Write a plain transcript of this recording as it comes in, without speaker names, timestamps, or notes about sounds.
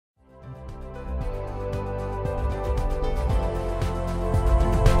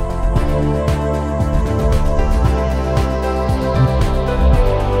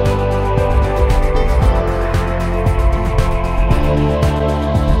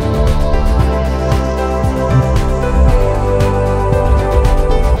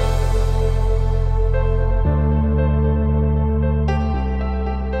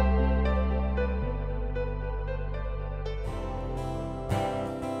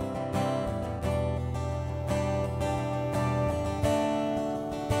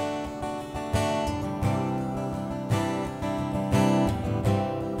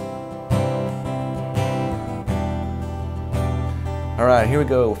Alright, here we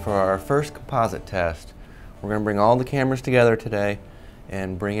go for our first composite test. We're going to bring all the cameras together today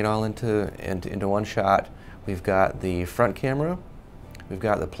and bring it all into one shot. We've got the front camera, we've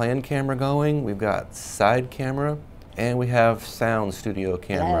got the plan camera going, we've got side camera, and we have sound studio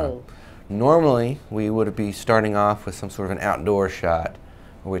camera. Hello. Normally, we would be starting off with some sort of an outdoor shot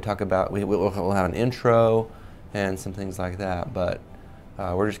where we talk about, we'll have an intro and some things like that, but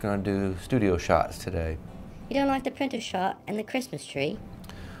we're just going to do studio shots today. You don't like the printer shot and the Christmas tree?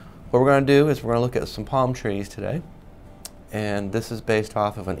 What we're going to do is we're going to look at some palm trees today, and this is based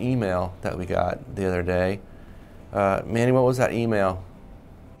off of an email that we got the other day. Manny, what was that email?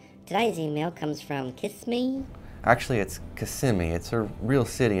 Today's email comes from Kiss Me. Actually, it's Kissimmee. It's a real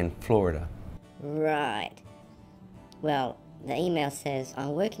city in Florida. Right. Well, the email says,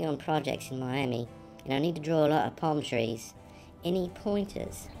 I'm working on projects in Miami, and I need to draw a lot of palm trees. Any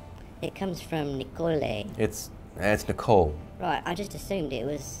pointers? It comes from Nicole. It's Nicole. Right, I just assumed it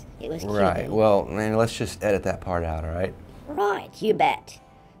was Cuban. Right. Well, man, let's just edit that part out, all right? Right, you bet.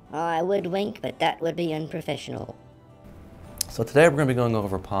 I would wink, but that would be unprofessional. So today we're going to be going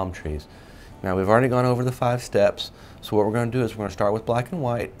over palm trees. Now, we've already gone over the 5 steps, so what we're going to do is we're going to start with black and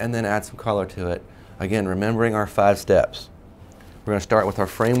white and then add some color to it. Again, remembering our 5 steps. We're going to start with our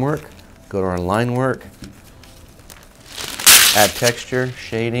framework, go to our line work, add texture,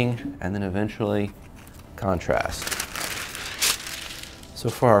 shading, and then eventually contrast. So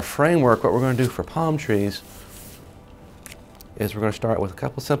for our framework, what we're going to do for palm trees is we're going to start with a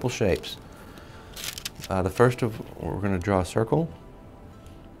couple simple shapes. The first of, we're going to draw a circle.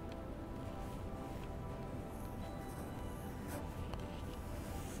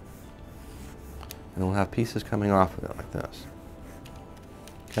 And we'll have pieces coming off of it like this.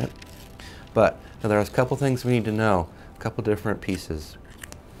 Okay? But now there's a couple things we need to know. A couple different pieces.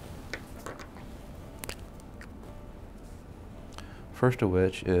 First of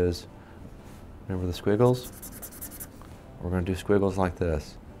which is, remember the squiggles? We're going to do squiggles like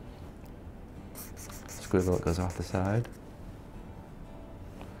this. Squiggle that goes off the side.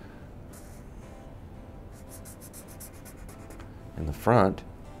 In the front.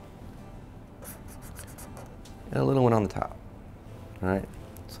 And a little one on the top. All right?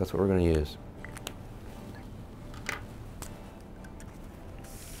 So that's what we're going to use.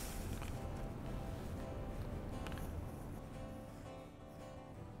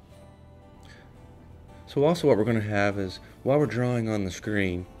 So also what we're going to have is, while we're drawing on the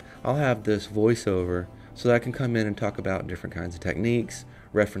screen, I'll have this voiceover so that I can come in and talk about different kinds of techniques,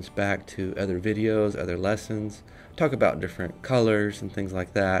 reference back to other videos, other lessons, talk about different colors and things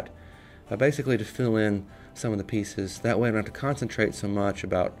like that. Basically to fill in some of the pieces. That way I don't have to concentrate so much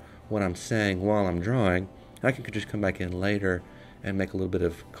about what I'm saying while I'm drawing. I can just come back in later and make a little bit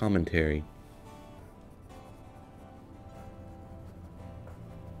of commentary.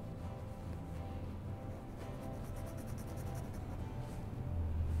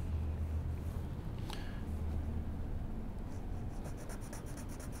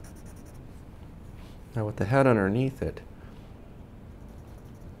 Now with the head underneath it,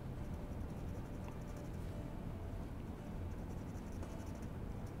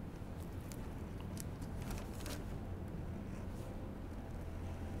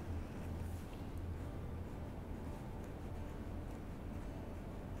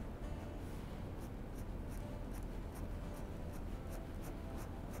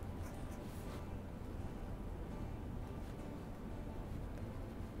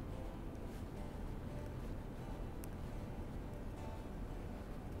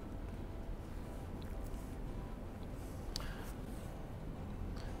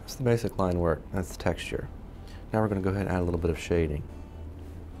 that's the basic line work. That's the texture. Now we're going to go ahead and add a little bit of shading,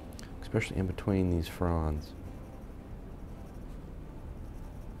 especially in between these fronds.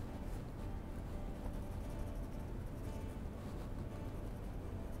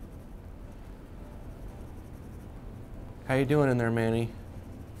 How you doing in there, Manny?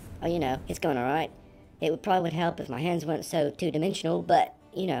 Oh, you know, it's going alright. It would help if my hands weren't so two-dimensional, but,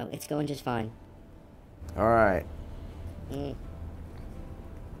 you know, it's going just fine. Alright.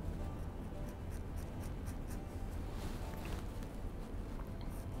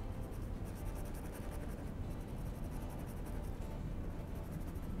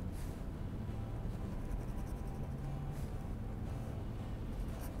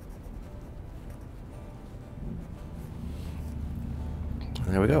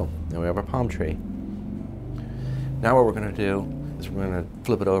 There we go. Now we have our palm tree. Now what we're going to do is we're going to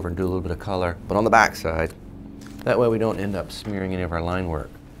flip it over and do a little bit of color, but on the back side. That way we don't end up smearing any of our line work.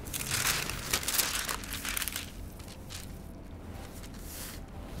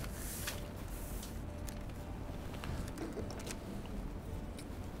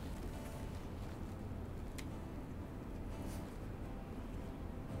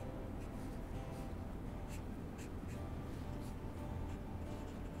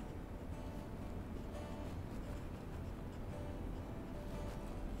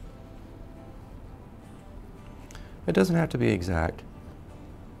 It doesn't have to be exact.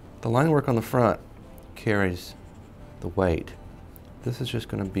 The line work on the front carries the weight. This is just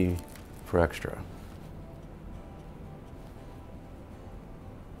going to be for extra.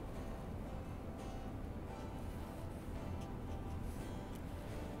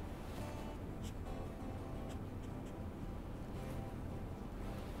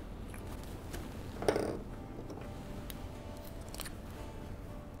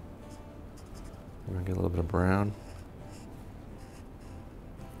 I'm going to get a little bit of brown.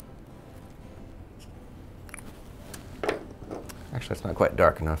 Actually, it's not quite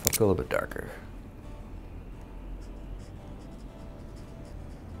dark enough. Let's go a little bit darker.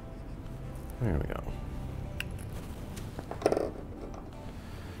 There we go.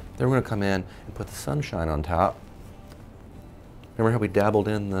 Then we're going to come in and put the sunshine on top. Remember how we dabbled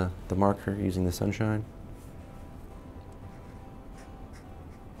in the marker using the sunshine?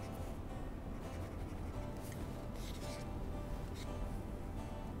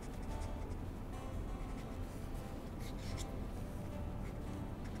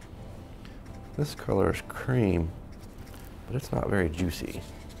 This color is cream, but it's not very juicy.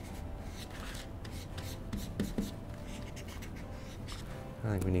 I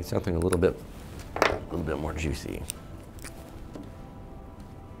think we need something a little bit more juicy.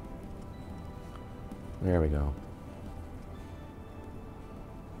 There we go.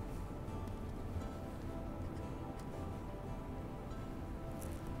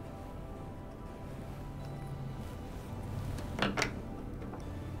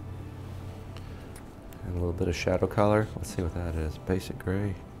 And a little bit of shadow color. Let's see what that is. Basic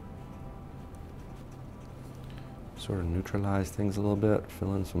gray. Sort of neutralize things a little bit,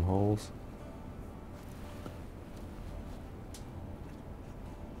 fill in some holes.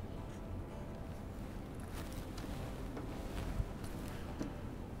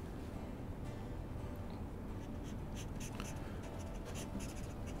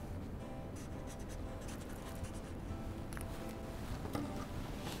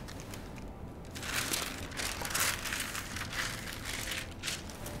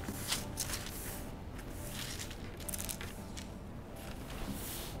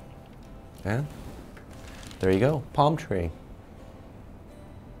 And there you go, palm tree.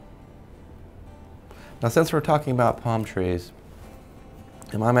 Now, since we're talking about palm trees,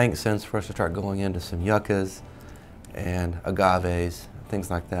 it might make sense for us to start going into some yuccas and agaves,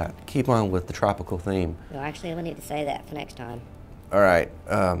 things like that. Keep on with the tropical theme. Well, actually, we need to say that for next time. All right,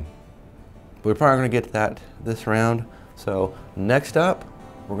 we're probably going to get to that this round. So next up,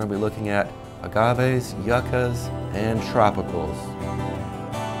 we're going to be looking at agaves, yuccas, and tropicals.